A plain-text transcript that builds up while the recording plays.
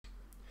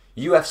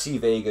UFC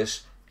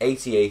Vegas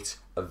 88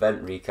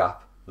 event recap,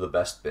 the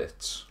best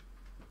bits.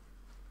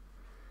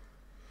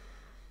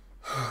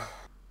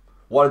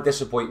 What a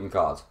disappointing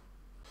card.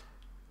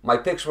 My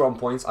picks were on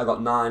point. I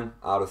got 9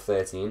 out of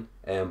 13,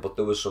 but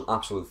there was some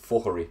absolute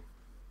fuckery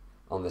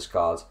on this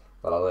card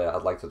that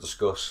I'd like to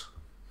discuss.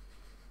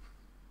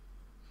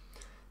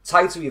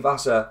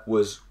 Tuivasa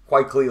was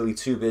quite clearly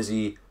too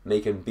busy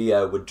making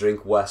beer with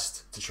Drink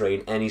West to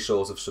train any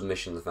sort of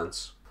submission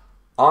defence.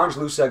 Ange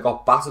Loosa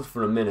got battered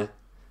for a minute,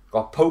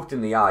 got poked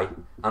in the eye,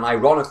 and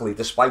ironically,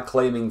 despite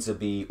claiming to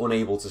be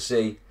unable to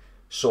see,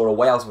 saw a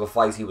way out of a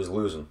fight he was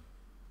losing.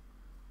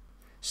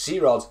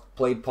 C-Rod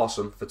played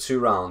possum for 2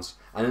 rounds,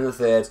 and in the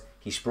third,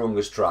 he sprung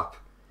his trap.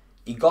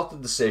 He got the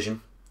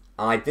decision,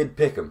 and I did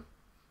pick him.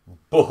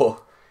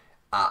 But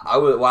I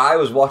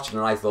was watching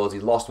and I thought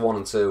he'd lost 1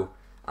 and 2,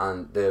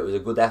 and there was a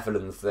good effort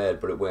in the third,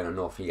 but it weren't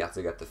enough. He had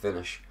to get the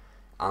finish,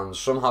 and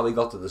somehow he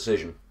got the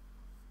decision.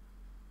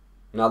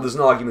 Now, there's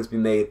an argument to be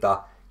made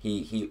that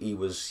he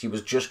was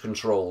just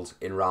controlled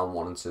in round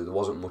 1 and 2. There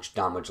wasn't much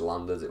damage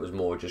landed. It was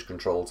more just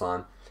control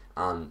time,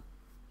 and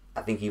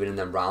I think even in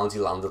them rounds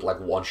he landed like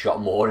 1 shot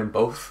more in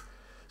both.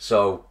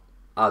 So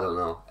I don't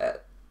know.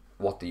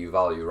 What do you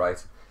value, right?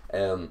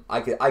 It's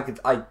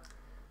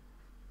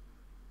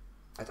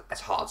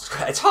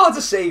hard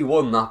to say he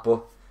won that,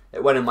 but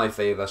it went in my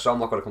favour, so I'm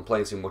not going to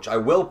complain too much. I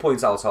will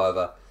point out,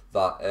 however,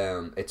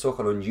 that it took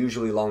an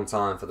unusually long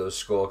time for those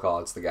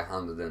scorecards to get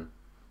handed in.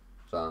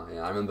 So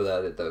yeah, I remember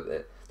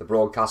the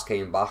broadcast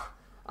came back,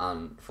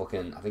 and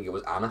fucking, I think it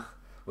was Anna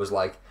was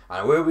like,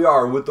 and here we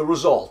are with the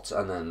result,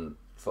 and then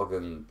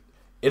fucking,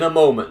 in a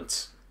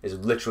moment, is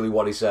literally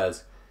what he said.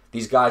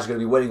 These guys are going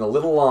to be waiting a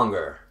little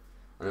longer,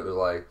 and it was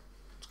like,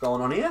 what's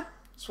going on here?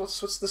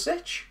 What's the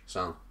sitch?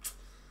 So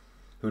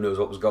who knows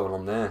what was going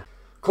on there.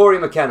 Corey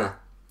McKenna,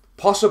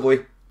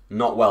 possibly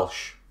not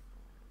Welsh,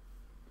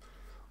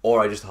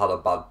 or I just had a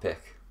bad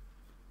pick.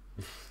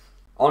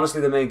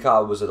 Honestly, the main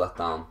card was a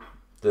letdown.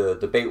 The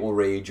debate will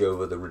rage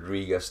over the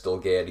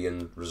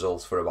Rodriguez-Dulgarian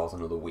results for about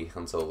another week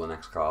until the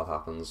next card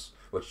happens,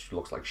 which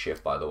looks like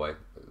shit, by the way.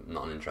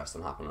 Not an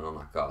interesting happening on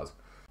that card.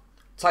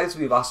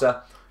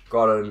 Tuivasa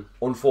got an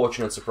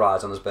unfortunate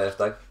surprise on his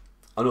birthday.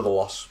 Another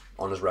loss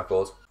on his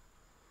record.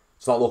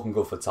 It's not looking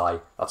good for Ty.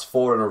 That's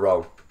 4 in a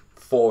row.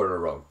 4 in a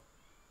row.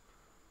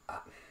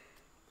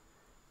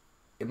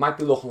 It might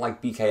be looking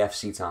like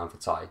BKFC time for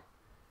Ty.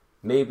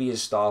 Maybe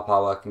his star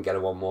power can get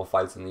him 1 more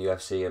fight in the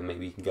UFC, and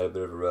maybe he can get a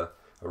bit of a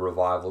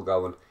revival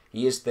going.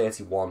 He is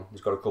 31.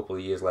 He's got a couple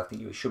of years left.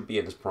 He should be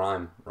in his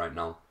prime right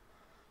now.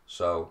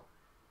 So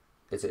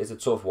it's a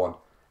tough one.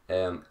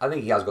 I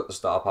think he has got the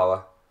star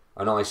power.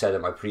 I know I said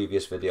in my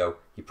previous video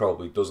he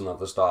probably doesn't have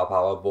the star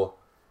power, but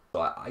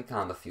I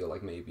kind of feel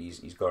like maybe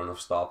he's got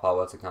enough star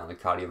power to kind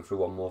of carry him through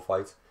 1 more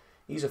fight.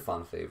 He's a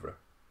fan favourite.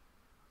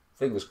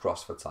 Fingers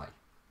crossed for Ty.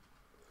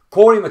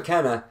 Corey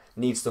McKenna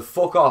needs to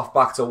fuck off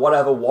back to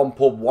whatever 1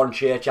 pub, 1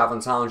 church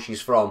having town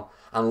she's from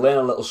and learn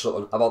a little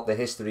something about the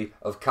history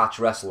of catch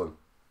wrestling.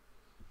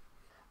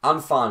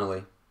 And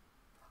finally,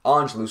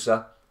 Ange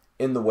Loosa,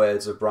 in the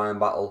words of Brian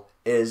Battle,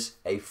 is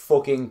a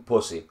fucking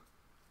pussy.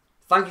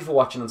 Thank you for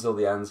watching until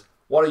the end.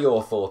 What are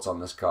your thoughts on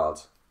this card?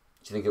 Do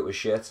you think it was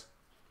shit?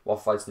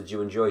 What fights did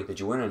you enjoy? Did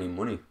you win any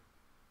money?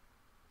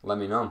 Let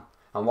me know.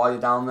 And while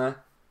you're down there,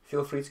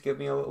 feel free to give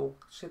me a little,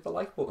 hit the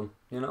like button,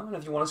 you know. And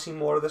if you want to see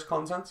more of this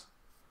content,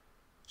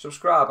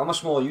 subscribe. I'm a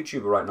small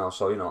YouTuber right now,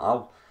 so you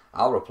know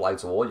I'll reply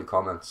to all your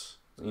comments.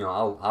 You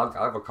know, I'll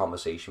have a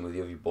conversation with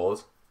you if you're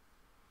bored.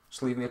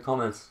 Just leave me a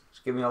comment.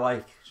 Just give me a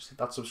like. Just hit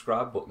that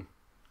subscribe button.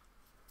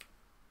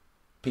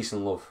 Peace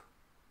and love.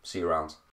 See you around.